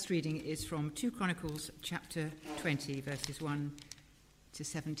reading is from 2 Chronicles chapter 20, verses 1 to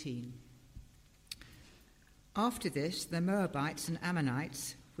 17. After this, the Moabites and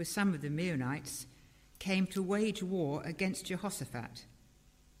Ammonites, with some of the Meunites, came to wage war against Jehoshaphat.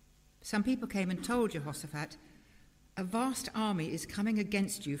 Some people came and told Jehoshaphat, "A vast army is coming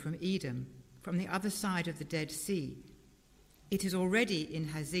against you from Edom, from the other side of the Dead Sea. It is already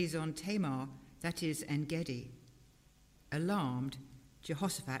in Hazezon Tamar, that is En-gedi." Alarmed,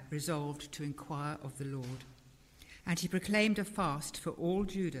 Jehoshaphat resolved to inquire of the Lord, and he proclaimed a fast for all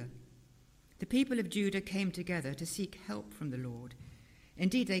Judah. The people of Judah came together to seek help from the Lord.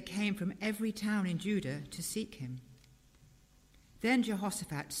 Indeed, they came from every town in Judah to seek him. Then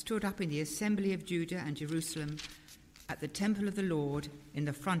Jehoshaphat stood up in the assembly of Judah and Jerusalem at the temple of the Lord in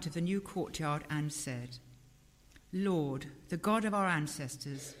the front of the new courtyard and said, "Lord, the God of our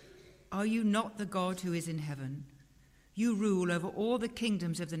ancestors, are you not the God who is in heaven? You rule over all the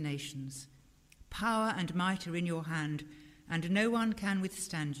kingdoms of the nations. Power and might are in your hand, and no one can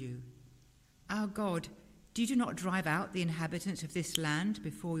withstand you. Our God, did you not drive out the inhabitants of this land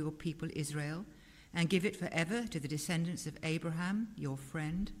before your people Israel, and give it forever to the descendants of Abraham, your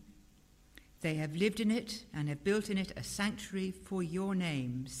friend? They have lived in it and have built in it a sanctuary for your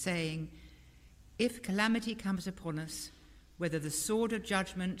name, saying, 'If calamity comes upon us, whether the sword of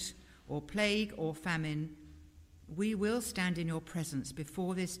judgment or plague or famine, we will stand in your presence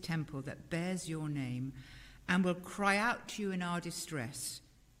before this temple that bears your name, and will cry out to you in our distress,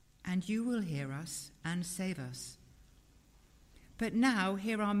 and you will hear us and save us.' But now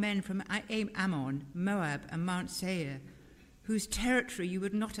here are men from Ammon, Moab, and Mount Seir, whose territory you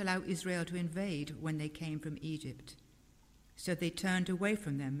would not allow Israel to invade when they came from Egypt. So they turned away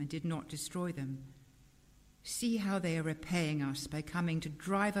from them and did not destroy them. See how they are repaying us by coming to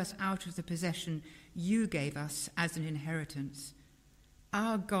drive us out of the possession you gave us as an inheritance.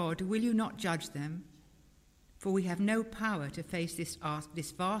 Our God, will you not judge them? For we have no power to face this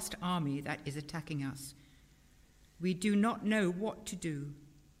vast army that is attacking us. We do not know what to do,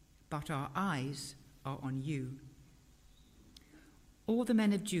 but our eyes are on you." All the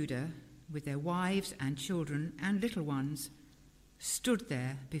men of Judah, with their wives and children and little ones, stood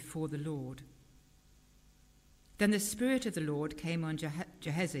there before the Lord. Then the Spirit of the Lord came on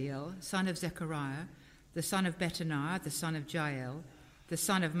Jehaziel, son of Zechariah, the son of Bettaniah, the son of Jael, the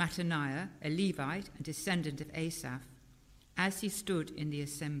son of Mattaniah, a Levite and descendant of Asaph, as he stood in the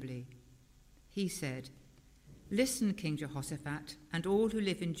assembly. He said, "Listen, King Jehoshaphat, and all who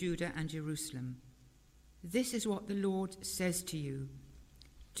live in Judah and Jerusalem. This is what the Lord says to you.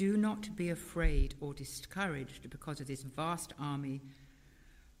 Do not be afraid or discouraged because of this vast army,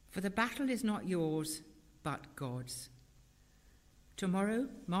 for the battle is not yours, but God's.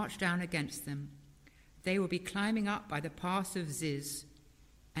 Tomorrow march down against them. They will be climbing up by the pass of Ziz,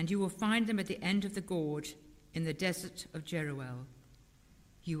 and you will find them at the end of the gorge in the desert of Jeruel.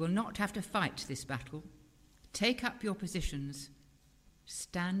 You will not have to fight this battle. Take up your positions,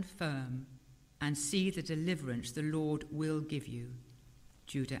 stand firm, and see the deliverance the Lord will give you,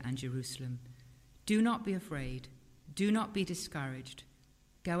 Judah and Jerusalem. Do not be afraid. Do not be discouraged.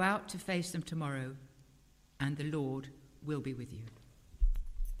 Go out to face them tomorrow, and the Lord will be with you."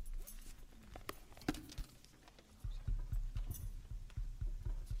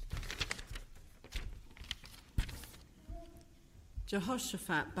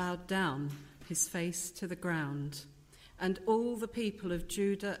 Jehoshaphat bowed down his face to the ground, and all the people of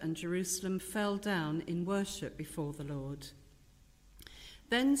Judah and Jerusalem fell down in worship before the Lord.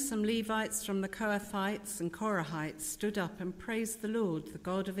 Then some Levites from the Kohathites and Korahites stood up and praised the Lord, the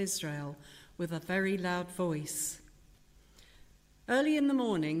God of Israel, with a very loud voice. Early in the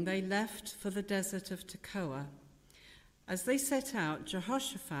morning they left for the desert of Tekoa. As they set out,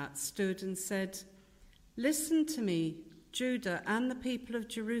 Jehoshaphat stood and said, "Listen to me, Judah and the people of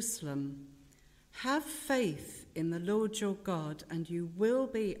Jerusalem. Have faith in the Lord your God, and you will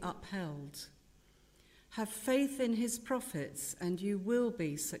be upheld. Have faith in his prophets, and you will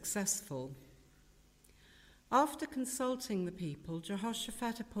be successful." After consulting the people,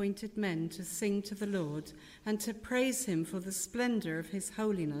 Jehoshaphat appointed men to sing to the Lord and to praise him for the splendor of his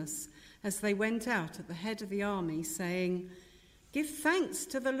holiness as they went out at the head of the army, saying, "Give thanks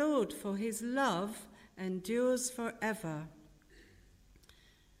to the Lord, for his love endures forever."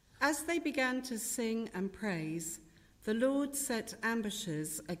 As they began to sing and praise, the Lord set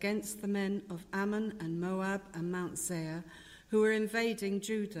ambushes against the men of Ammon and Moab and Mount Seir, who were invading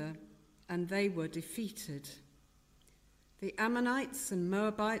Judah, and they were defeated. The Ammonites and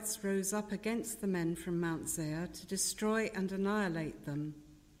Moabites rose up against the men from Mount Seir to destroy and annihilate them.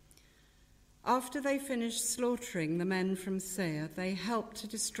 After they finished slaughtering the men from Seir, they helped to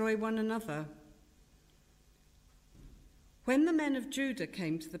destroy one another. When the men of Judah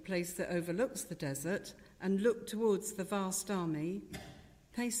came to the place that overlooks the desert and looked towards the vast army,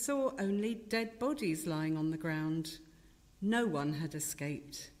 they saw only dead bodies lying on the ground. No one had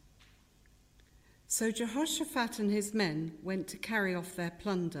escaped. So Jehoshaphat and his men went to carry off their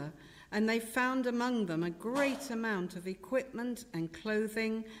plunder, and they found among them a great amount of equipment and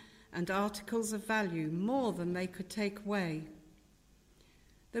clothing and articles of value, more than they could take away.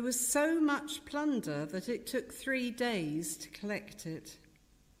 There was so much plunder that it took 3 days to collect it.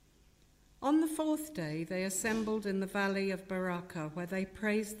 On the 4th day, they assembled in the valley of Barakah, where they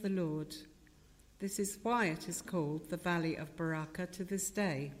praised the Lord. This is why it is called the Valley of Barakah to this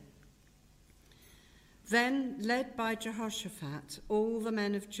day. Then, led by Jehoshaphat, all the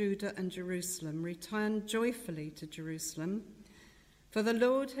men of Judah and Jerusalem returned joyfully to Jerusalem, for the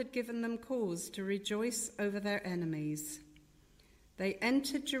Lord had given them cause to rejoice over their enemies. They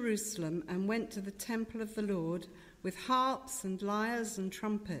entered Jerusalem and went to the temple of the Lord with harps and lyres and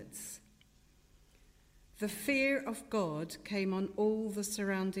trumpets. The fear of God came on all the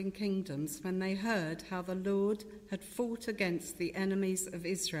surrounding kingdoms when they heard how the Lord had fought against the enemies of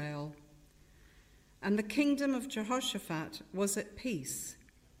Israel. And the kingdom of Jehoshaphat was at peace,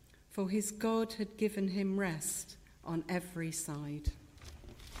 for his God had given him rest on every side.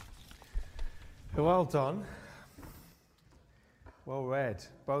 Well done. Well read,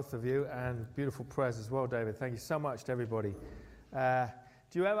 both of you, and beautiful prayers as well, David. Thank you so much to everybody.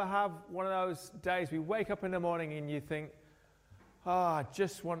 Do you ever have one of those days we wake up in the morning and you think, I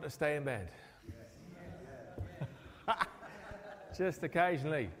just want to stay in bed? Just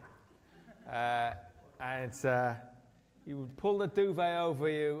occasionally. And you would pull the duvet over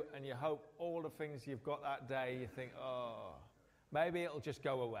you and you hope all the things you've got that day, you think, maybe it'll just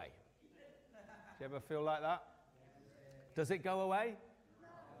go away. Do you ever feel like that? Does it go away?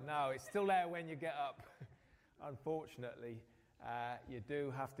 No, it's still there when you get up. Unfortunately, you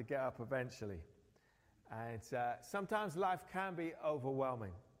do have to get up eventually. And sometimes life can be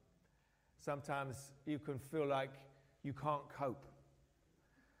overwhelming. Sometimes you can feel like you can't cope.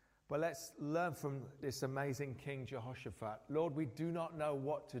 But let's learn from this amazing King Jehoshaphat. Lord, we do not know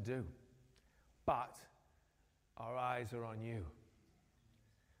what to do, but our eyes are on you.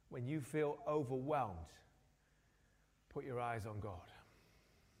 When you feel overwhelmed, put your eyes on God.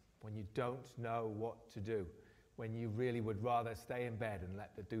 When you don't know what to do, when you really would rather stay in bed and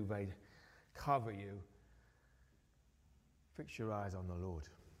let the duvet cover you, fix your eyes on the Lord.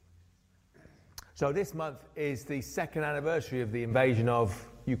 So this month is the 2nd anniversary of the invasion of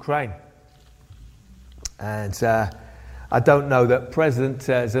Ukraine. And I don't know that President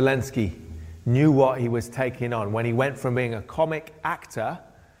Zelensky knew what he was taking on when he went from being a comic actor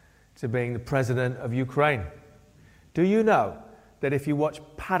to being the president of Ukraine. Do you know that if you watch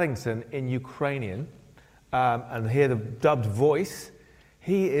Paddington in Ukrainian and hear the dubbed voice,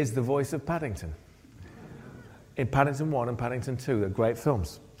 he is the voice of Paddington. In Paddington 1 and Paddington 2, they're great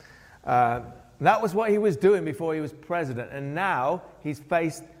films. That was what he was doing before he was president, and now he's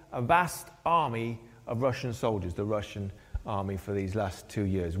faced a vast army of Russian soldiers, the Russian army for these last 2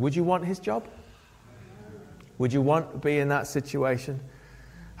 years. Would you want his job? Would you want to be in that situation?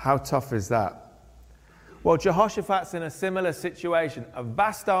 How tough is that? Well, Jehoshaphat's in a similar situation. A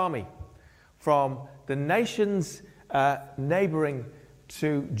vast army from the nations neighboring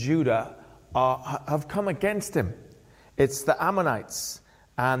to Judah have come against him. It's the Ammonites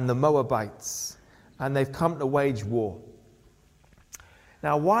and the Moabites, and they've come to wage war.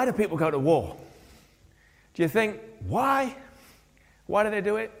 Now, why do people go to war? Do you think, why? Why do they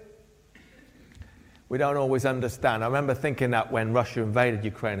do it? We don't always understand. I remember thinking that when Russia invaded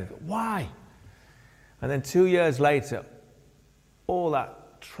Ukraine. Why? And then 2 years later, all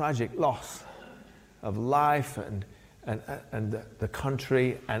that tragic loss of life and the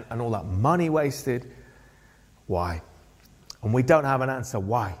country and all that money wasted. Why? And we don't have an answer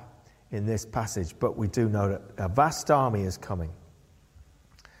why in this passage, but we do know that a vast army is coming.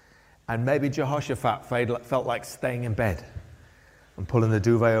 And maybe Jehoshaphat felt like staying in bed and pulling the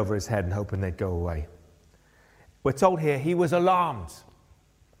duvet over his head and hoping they'd go away. We're told here he was alarmed.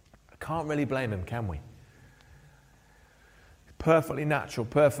 I can't really blame him, can we? Perfectly natural,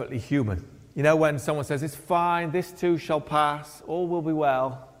 perfectly human. You know when someone says, it's fine, this too shall pass, all will be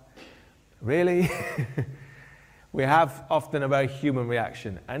well. Really? We have often a very human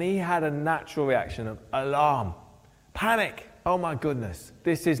reaction. And he had a natural reaction of alarm, panic. Oh my goodness,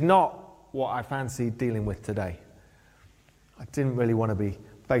 this is not what I fancied dealing with today. I didn't really want to be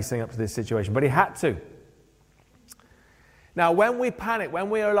facing up to this situation, but he had to. Now, when we panic, when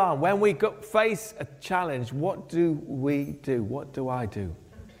we're alarmed, when we face a challenge, what do we do? What do I do?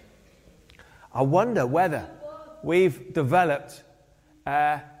 I wonder whether we've developed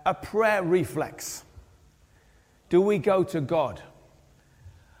a prayer reflex. Do we go to God?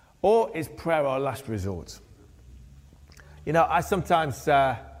 Or is prayer our last resort? You know, I sometimes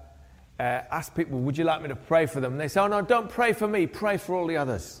ask people, would you like me to pray for them? And they say, oh no, don't pray for me, pray for all the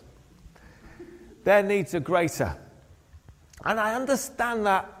others. Their needs are greater. And I understand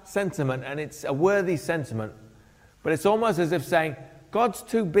that sentiment, and it's a worthy sentiment, but it's almost as if saying, God's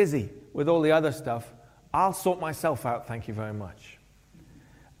too busy with all the other stuff, I'll sort myself out, thank you very much.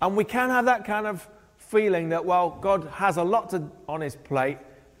 And we can have that kind of feeling that, well, God has a lot on his plate,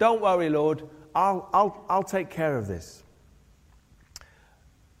 don't worry, Lord, I'll take care of this.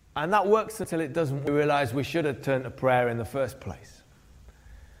 And that works until it doesn't. We realize we should have turned to prayer in the first place.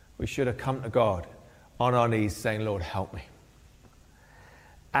 We should have come to God on our knees saying, Lord, help me.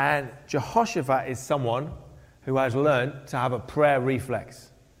 And Jehoshaphat is someone who has learned to have a prayer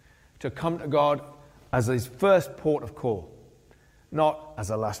reflex, to come to God as his first port of call, not as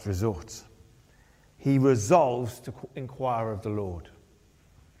a last resort. He resolves to inquire of the Lord.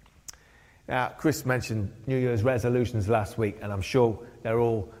 Now, Chris mentioned New Year's resolutions last week, and I'm sure they're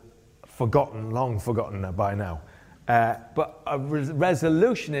all long forgotten by now. But a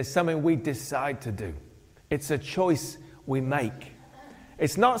resolution is something we decide to do. It's a choice we make.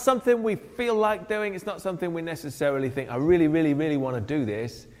 It's not something we feel like doing. It's not something we necessarily think, I really, really, really want to do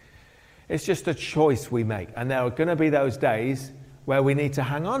this. It's just a choice we make. And there are going to be those days where we need to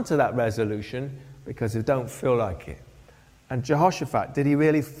hang on to that resolution because we don't feel like it. And Jehoshaphat, did he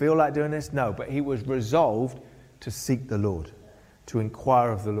really feel like doing this? No, but he was resolved to seek the Lord, to inquire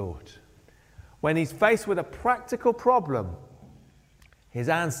of the Lord. When he's faced with a practical problem, his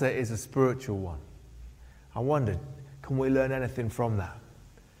answer is a spiritual one. I wondered, can we learn anything from that?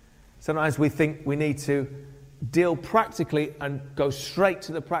 Sometimes we think we need to deal practically and go straight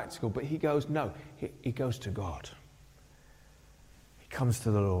to the practical, but he goes, no, he goes to God. He comes to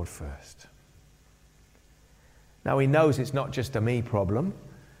the Lord first. Now he knows it's not just a me problem.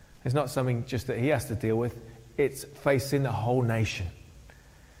 It's not something just that he has to deal with. It's facing the whole nation.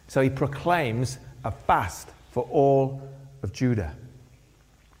 So he proclaims a fast for all of Judah.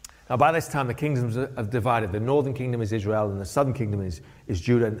 Now, by this time, the kingdoms have divided. The northern kingdom is Israel, and the southern kingdom is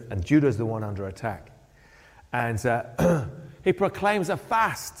Judah, and Judah is the one under attack. And he proclaims a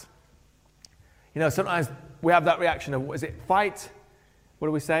fast. You know, sometimes we have that reaction of, what is it, fight? What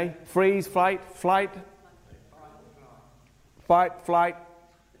do we say? Freeze, flight, fight, flight.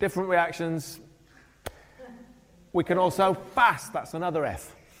 Different reactions. We can also fast. That's another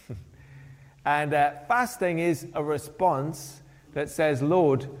F. And fasting is a response that says,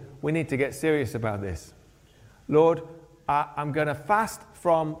 Lord, we need to get serious about this. Lord, I'm going to fast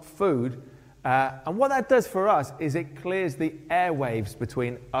from food. And what that does for us is it clears the airwaves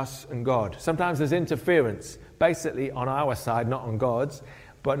between us and God. Sometimes there's interference, basically on our side, not on God's.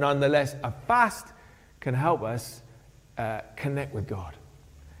 But nonetheless, a fast can help us connect with God.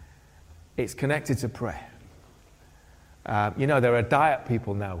 It's connected to prayer. You know, there are diet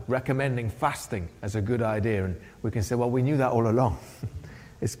people now recommending fasting as a good idea. And we can say, well, we knew that all along.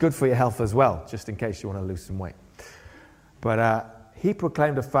 It's good for your health as well, just in case you want to lose some weight. But he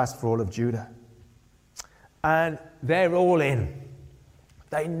proclaimed a fast for all of Judah. And they're all in.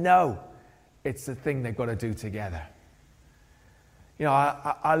 They know it's the thing they've got to do together. You know,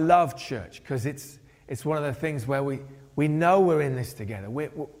 I love church because it's one of the things where we know we're in this together.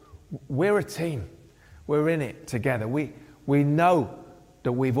 We're a team. We're in it together. We know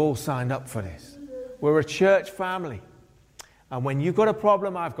that we've all signed up for this. We're a church family. And when you've got a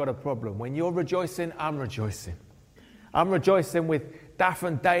problem, I've got a problem. When you're rejoicing, I'm rejoicing. I'm rejoicing with Daff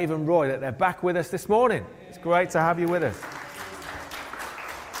and Dave and Roy that they're back with us this morning. It's great to have you with us.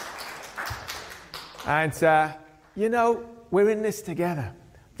 And, you know, we're in this together.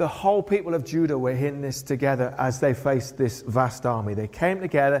 The whole people of Judah were in this together as they faced this vast army. They came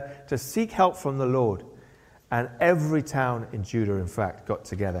together to seek help from the Lord. And every town in Judah, in fact, got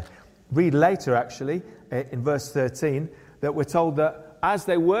together. Read later, actually, in verse 13, that we're told that as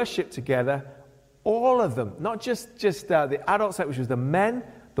they worshipped together, all of them, not just the adults, which was the men,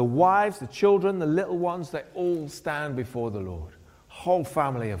 the wives, the children, the little ones, they all stand before the Lord. Whole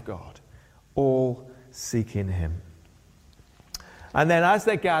family of God, all seeking him. And then as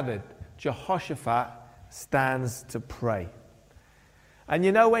they gathered, Jehoshaphat stands to pray. And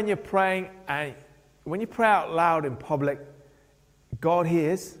you know when you're praying, and when you pray out loud in public, God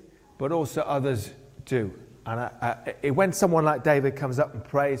hears, but also others do. And when someone like David comes up and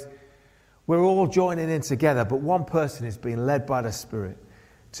prays, We're all joining in together, but one person is being led by the Spirit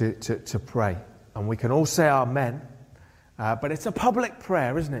to pray. And we can all say amen, but it's a public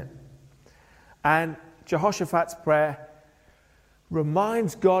prayer, isn't it? And Jehoshaphat's prayer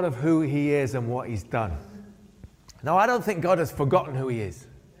reminds God of who he is and what he's done. Now, I don't think God has forgotten who he is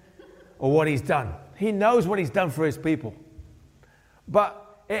or what he's done. He knows what he's done for his people.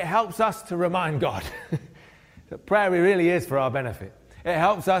 But it helps us to remind God that prayer really is for our benefit. It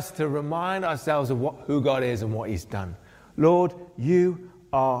helps us to remind ourselves of who God is and what he's done. Lord, you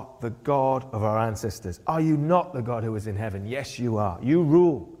are the God of our ancestors. Are you not the God who is in heaven? Yes, you are. You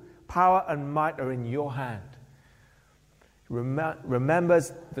rule. Power and might are in your hand.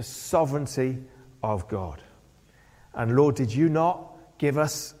 Remembers the sovereignty of God. And Lord, did you not give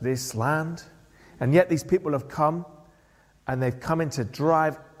us this land? And yet these people have come, and they've come in to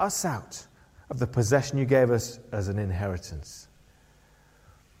drive us out of the possession you gave us as an inheritance.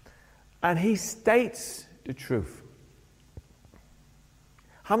 And he states the truth.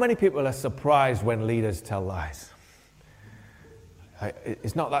 How many people are surprised when leaders tell lies?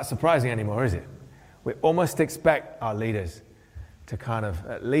 It's not that surprising anymore, is it? We almost expect our leaders to kind of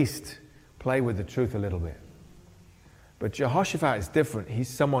at least play with the truth a little bit. But Jehoshaphat is different. He's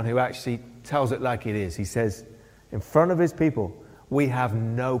someone who actually tells it like it is. He says, in front of his people, we have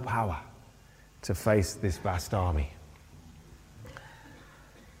no power to face this vast army.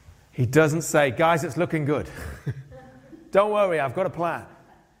 He doesn't say, guys, it's looking good. Don't worry, I've got a plan.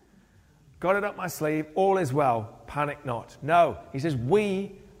 Got it up my sleeve, all is well, panic not. No, he says,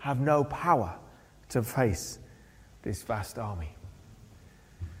 we have no power to face this vast army.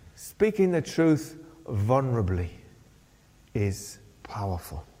 Speaking the truth vulnerably is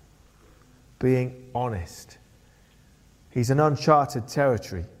powerful. Being honest. He's in uncharted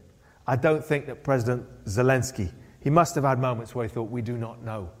territory. I don't think that President Zelensky, he must have had moments where he thought, we do not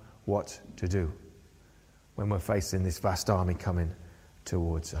know what to do when we're facing this vast army coming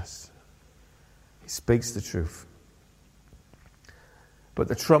towards us. He speaks the truth. But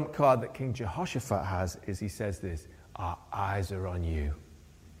the trump card that King Jehoshaphat has is he says this, our eyes are on you.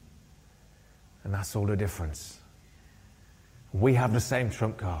 And that's all the difference. We have the same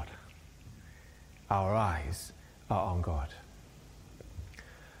trump card. Our eyes are on God.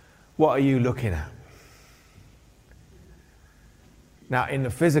 What are you looking at? Now, in the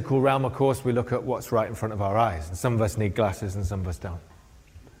physical realm, of course, we look at what's right in front of our eyes. And some of us need glasses and some of us don't.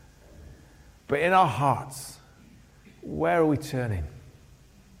 But in our hearts, where are we turning?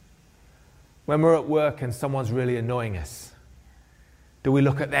 When we're at work and someone's really annoying us, do we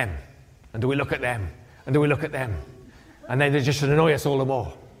look at them? And do we look at them? And do we look at them? And then they just annoy us all the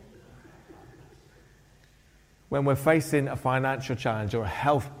more. When we're facing a financial challenge or a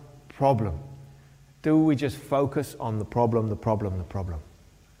health problem, do we just focus on the problem, the problem, the problem?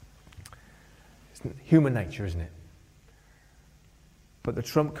 It's human nature, isn't it? But the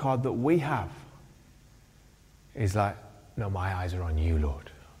trump card that we have is like, no, my eyes are on you,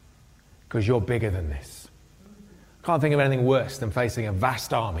 Lord, because you're bigger than this. Can't think of anything worse than facing a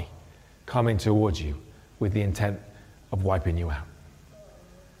vast army coming towards you with the intent of wiping you out.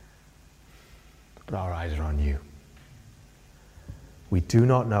 But our eyes are on you. We do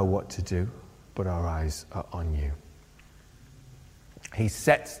not know what to do, but our eyes are on you. He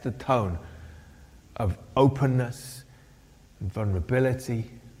sets the tone of openness and vulnerability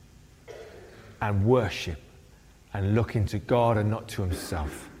and worship and looking to God and not to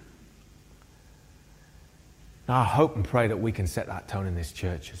himself. Now, I hope and pray that we can set that tone in this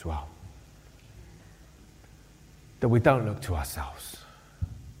church as well. That we don't look to ourselves.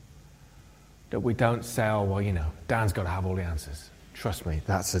 That we don't say, oh, well, you know, Dan's got to have all the answers. Trust me,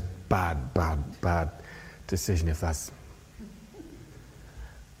 that's a bad decision if that's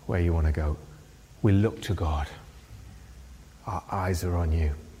where you want to go. We look to God. Our eyes are on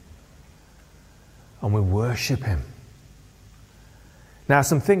you. And we worship him. Now,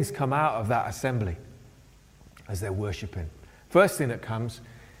 some things come out of that assembly as they're worshiping. First thing that comes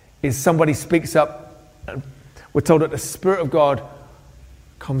is somebody speaks up. And we're told that the Spirit of God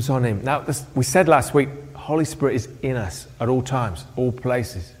comes on him. Now, we said last week, Holy Spirit is in us at all times, all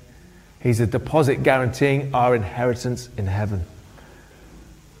places. He's a deposit guaranteeing our inheritance in heaven.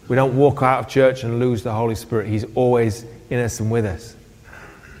 We don't walk out of church and lose the Holy Spirit. He's always in us and with us.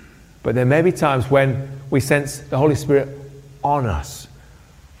 But there may be times when we sense the Holy Spirit on us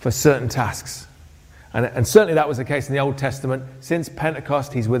for certain tasks. And certainly that was the case in the Old Testament. Since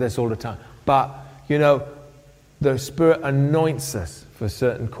Pentecost, he's with us all the time. But, you know, the Spirit anoints us for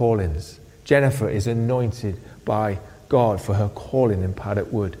certain callings. Jennifer is anointed by God for her calling in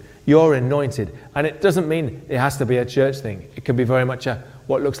Paddock Wood. You're anointed. And it doesn't mean it has to be a church thing. It can be very much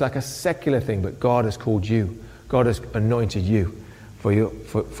what looks like a secular thing, but God has called you. God has anointed you for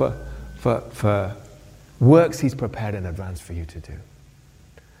works he's prepared in advance for you to do.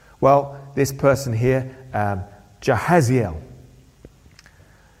 Well, this person here, Jahaziel,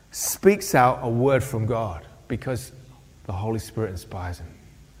 speaks out a word from God because the Holy Spirit inspires him.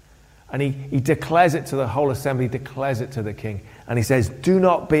 And he declares it to the whole assembly, declares it to the king. And he says, do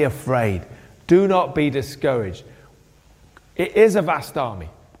not be afraid. Do not be discouraged. It is a vast army.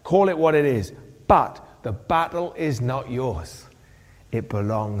 Call it what it is. But the battle is not yours. It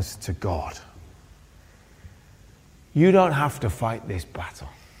belongs to God. You don't have to fight this battle.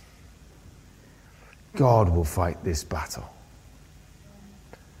 God will fight this battle.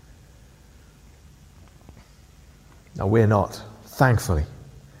 Now, we're not, thankfully,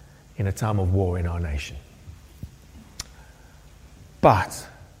 in a time of war in our nation. But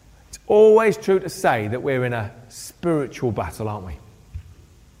it's always true to say that we're in a spiritual battle, aren't we?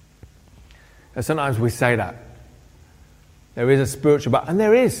 And sometimes we say that. There is a spiritual battle, and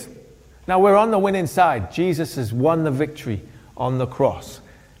there is. Now, we're on the winning side. Jesus has won the victory on the cross.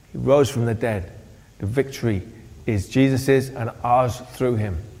 He rose from the dead. The victory is Jesus's and ours through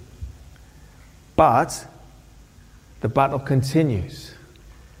him. But the battle continues.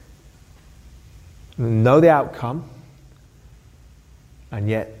 We know the outcome, and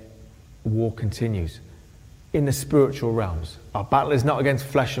yet war continues in the spiritual realms. Our battle is not against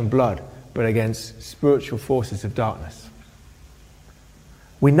flesh and blood, but against spiritual forces of darkness.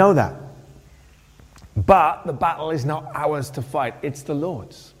 We know that. But the battle is not ours to fight, it's the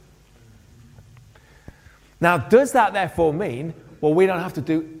Lord's. Now, does that therefore mean, well, we don't have to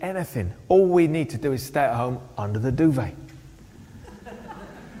do anything? All we need to do is stay at home under the duvet.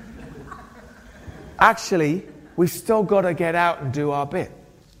 Actually, we've still got to get out and do our bit.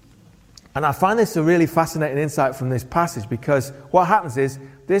 And I find this a really fascinating insight from this passage, because what happens is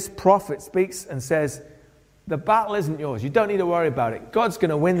this prophet speaks and says, the battle isn't yours. You don't need to worry about it. God's going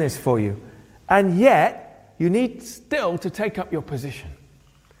to win this for you. And yet, you need still to take up your position.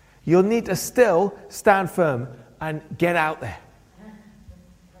 You'll need to still stand firm and get out there.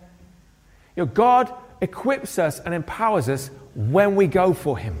 You know, God equips us and empowers us when we go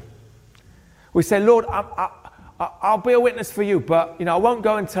for him. We say, Lord, I'll be a witness for you, but I won't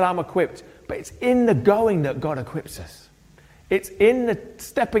go until I'm equipped. But it's in the going that God equips us. It's in the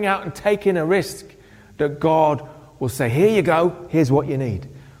stepping out and taking a risk that God will say, here you go, here's what you need.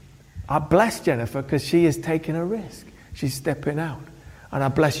 I bless Jennifer because she is taking a risk. She's stepping out. And I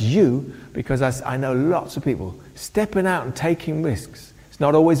bless you because I know lots of people stepping out and taking risks. It's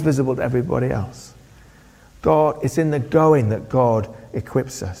not always visible to everybody else. It's in the going that God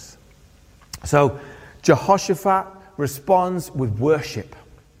equips us. So Jehoshaphat responds with worship.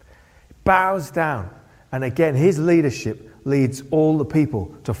 Bows down. And again, his leadership leads all the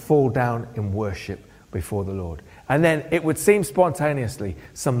people to fall down in worship before the Lord. And then it would seem spontaneously,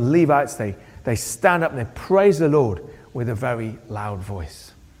 some Levites, they stand up and they praise the Lord with a very loud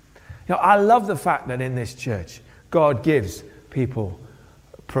voice. I love the fact that in this church, God gives people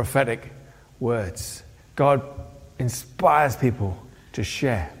prophetic words. God inspires people to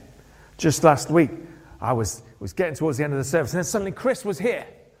share. Just last week, I was getting towards the end of the service, and then suddenly Chris was here,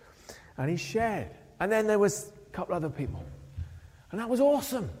 and he shared. And then there was a couple other people. And that was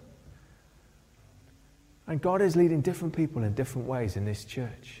awesome. And God is leading different people in different ways in this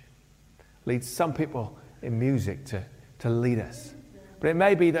church. Leads some people in music to lead us. But it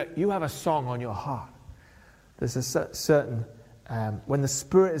may be that you have a song on your heart. There's a certain, when the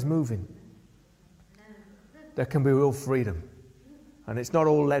Spirit is moving, there can be real freedom. And it's not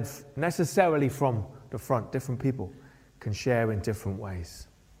all led necessarily from the front. Different people can share in different ways.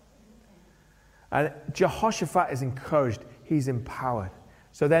 And Jehoshaphat is encouraged. He's empowered.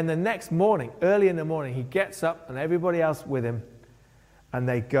 So then the next morning, early in the morning, he gets up and everybody else with him, and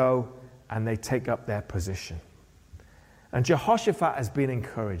they go and they take up their position. And Jehoshaphat has been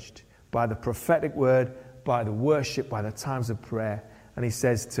encouraged by the prophetic word, by the worship, by the times of prayer. And he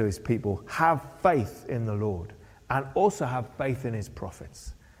says to his people, have faith in the Lord and also have faith in his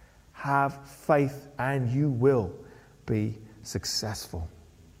prophets. Have faith and you will be successful.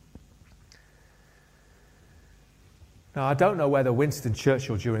 Now, I don't know whether Winston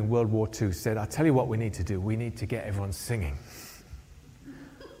Churchill during World War II said, I'll tell you what we need to do. We need to get everyone singing.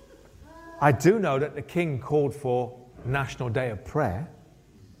 I do know that the King called for National Day of Prayer.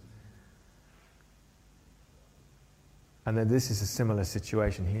 And then this is a similar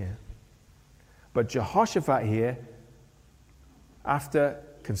situation here. But Jehoshaphat here, after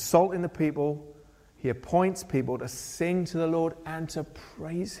consulting the people, He appoints people to sing to the Lord and to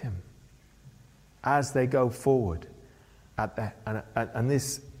praise him as they go forward. And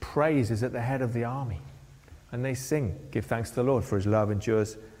this praise is at the head of the army. And they sing, give thanks to the Lord, for his love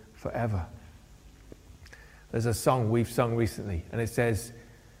endures forever. There's a song we've sung recently, and it says,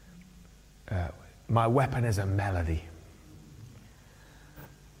 my weapon is a melody.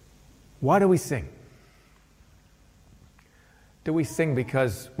 Why do we sing? Do we sing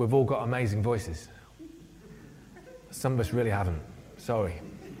because we've all got amazing voices? Some of us really haven't. Sorry.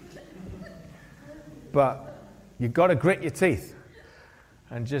 But you've got to grit your teeth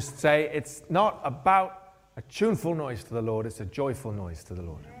and just say, it's not about a tuneful noise to the Lord, it's a joyful noise to the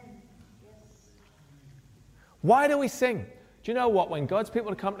Lord. Why do we sing? Do you know what? When God's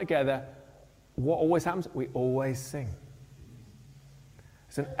people come together, what always happens? We always sing.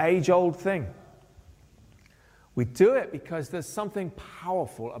 It's an age-old thing. We do it because there's something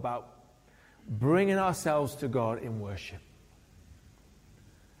powerful about bringing ourselves to God in worship.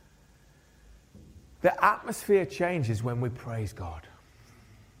 The atmosphere changes when we praise God.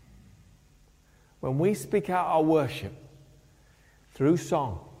 When we speak out our worship through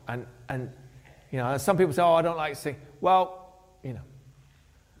song, and you know, some people say, oh, I don't like to sing. Well, you know,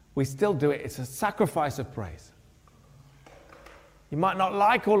 we still do it. It's a sacrifice of praise. You might not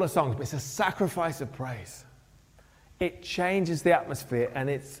like all the songs, but it's a sacrifice of praise. It changes the atmosphere and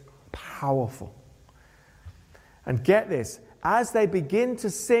it's powerful. And get this, as they begin to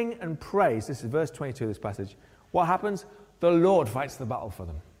sing and praise, this is verse 22 of this passage, what happens? The Lord fights the battle for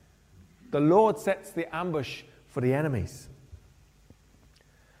them. The Lord sets the ambush for the enemies.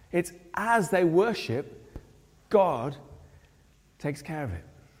 It's as they worship, God takes care of it.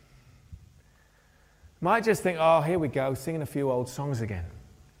 Might just think, oh, here we go, singing a few old songs again.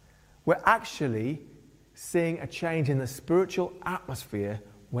 We're actually seeing a change in the spiritual atmosphere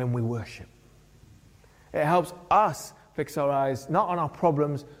when we worship. It helps us fix our eyes not on our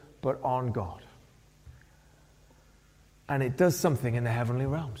problems, but on God. And it does something in the heavenly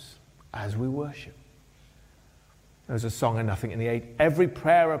realms as we worship. There's a song of Nothing in the Eight. Every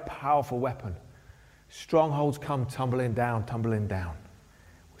prayer a powerful weapon. Strongholds come tumbling down, tumbling down.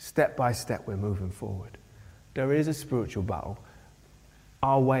 Step by step we're moving forward. There is a spiritual battle.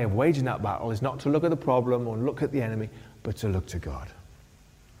 Our way of waging that battle is not to look at the problem or look at the enemy, but to look to God.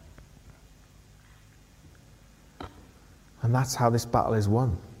 And that's how this battle is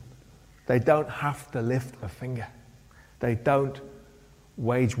won. They don't have to lift a finger. They don't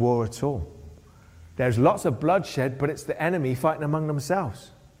wage war at all. There's lots of bloodshed, but it's the enemy fighting among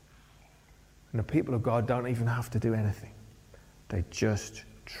themselves. And the people of God don't even have to do anything. They just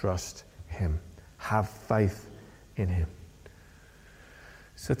trust him. Have faith in him.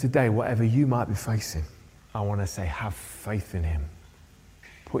 So today, whatever you might be facing, I want to say, have faith in him.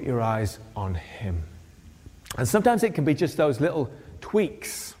 Put your eyes on him. And sometimes it can be just those little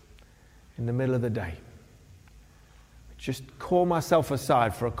tweaks in the middle of the day. Just call myself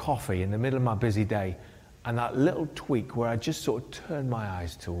aside for a coffee in the middle of my busy day, and that little tweak where I just sort of turn my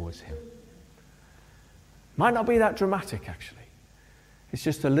eyes towards him. Might not be that dramatic, actually. It's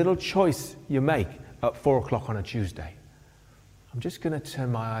just a little choice you make at 4 o'clock on a Tuesday. I'm just going to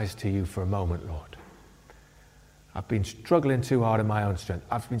turn my eyes to you for a moment, Lord. I've been struggling too hard in my own strength.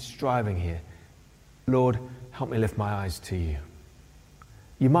 I've been striving here. Lord, help me lift my eyes to you.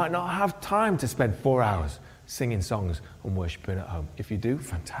 You might not have time to spend 4 hours singing songs and worshiping at home. If you do,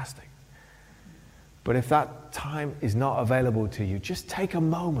 fantastic. But if that time is not available to you, just take a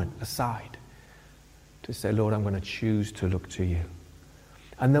moment aside to say, Lord, I'm going to choose to look to you.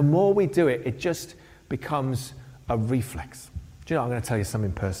 And the more we do it, it just becomes a reflex. Do you know, I'm going to tell you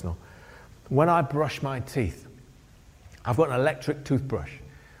something personal. When I brush my teeth, I've got an electric toothbrush,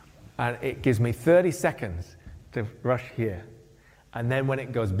 and it gives me 30 seconds to brush here. And then when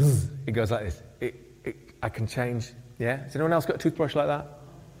it goes bzz, it goes like this. I can change. Yeah? Has anyone else got a toothbrush like that?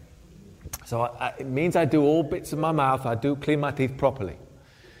 So it means I do all bits of my mouth. I do clean my teeth properly.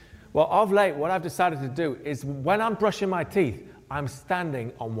 Well, of late, what I've decided to do is when I'm brushing my teeth, I'm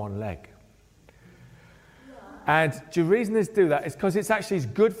standing on one leg. And the reason is do that is because it's actually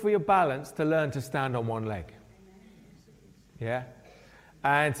good for your balance to learn to stand on one leg. Yeah?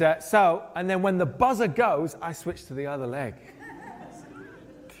 And and then when the buzzer goes, I switch to the other leg.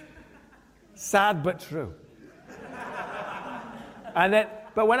 Sad but true.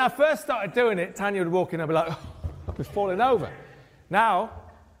 But when I first started doing it, Tanya would walk in and I'd be like, oh, I'd be falling over. Now,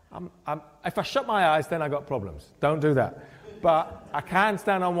 if I shut my eyes, then I got problems. Don't do that. But I can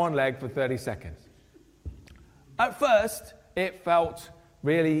stand on one leg for 30 seconds. At first, it felt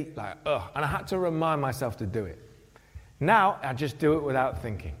really like, ugh, and I had to remind myself to do it. Now, I just do it without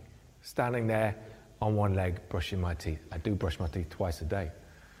thinking. Standing there, on one leg brushing my teeth. I do brush my teeth twice a day.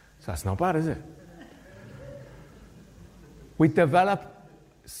 So that's not bad, is it? We develop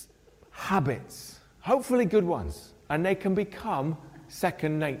habits, hopefully good ones, and they can become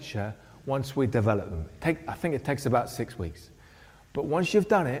second nature once we develop them. I think it takes about 6 weeks. But once you've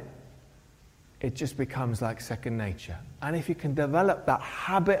done it, it just becomes like second nature. And if you can develop that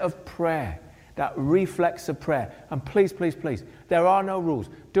habit of prayer, that reflex of prayer, and please, please, please, there are no rules.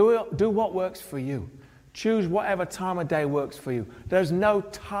 Do what works for you. Choose whatever time of day works for you. There's no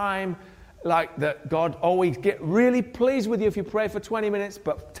time like that. God always get really pleased with you if you pray for 20 minutes,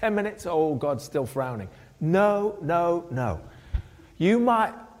 but 10 minutes, oh, God's still frowning. No, no, no. You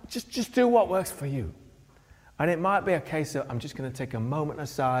might just do what works for you. And it might be a case of, I'm just going to take a moment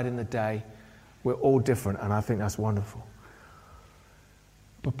aside in the day. We're all different, and I think that's wonderful.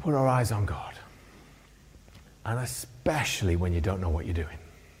 But put our eyes on God. And especially when you don't know what you're doing.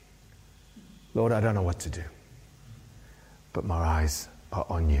 Lord, I don't know what to do. But my eyes are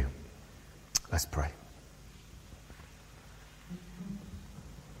on you. Let's pray.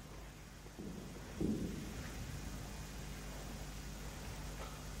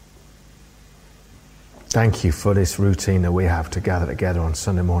 Thank you for this routine that we have to gather together on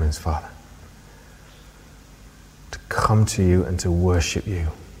Sunday mornings, Father. To come to you and to worship you.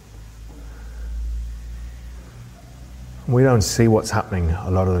 We don't see what's happening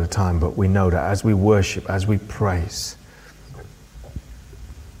a lot of the time, but we know that as we worship, as we praise,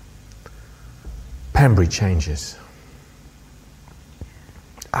 Pembury changes.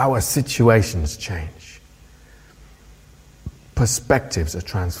 Our situations change. Perspectives are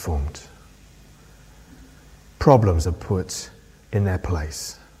transformed. Problems are put in their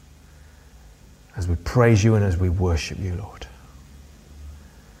place as we praise you and as we worship you, Lord.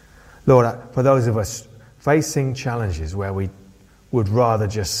 Lord, for those of us facing challenges where we would rather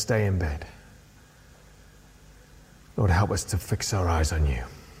just stay in bed, Lord, help us to fix our eyes on you.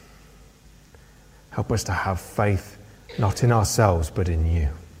 Help us to have faith not in ourselves but in you.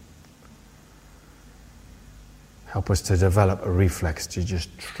 Help us to develop a reflex to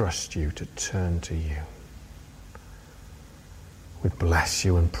just trust you, to turn to you. We bless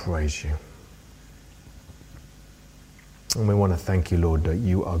you and praise you. And we want to thank you, Lord, that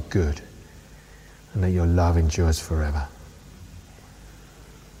you are good and that your love endures forever.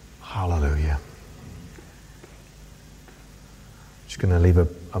 Hallelujah. Just going to leave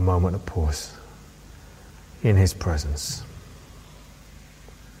a moment of pause in his presence.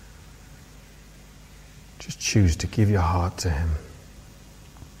 Just choose to give your heart to him.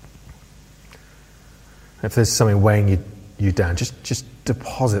 If there's something weighing you down, just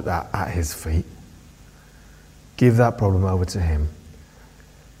deposit that at his feet. Give that problem over to him.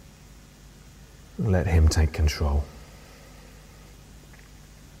 And let him take control.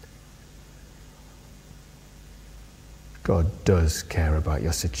 God does care about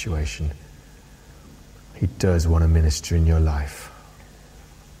your situation. He does want to minister in your life.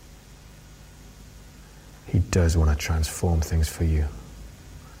 He does want to transform things for you.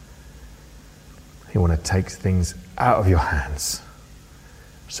 He wants to take things out of your hands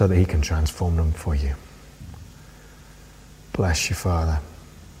so that he can transform them for you. Bless you, Father.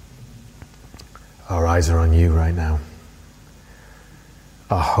 Our eyes are on you right now.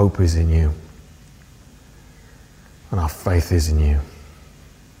 Our hope is in you. And our faith is in you.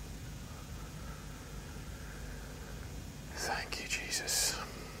 Thank you, Jesus.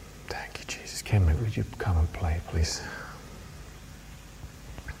 Thank you, Jesus. Kim, would you come and play, please?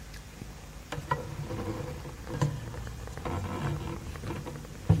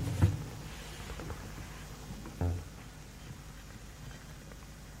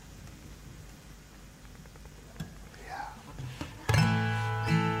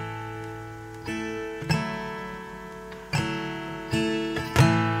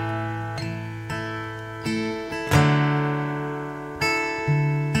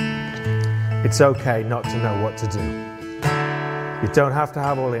 It's okay not to know what to do. You don't have to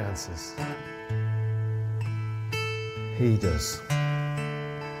have all the answers. He does.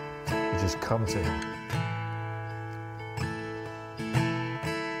 You just come to him.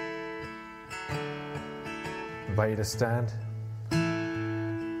 I invite you to stand,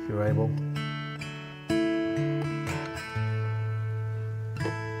 if you're able.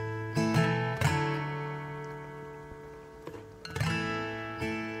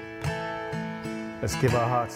 Let's give our hearts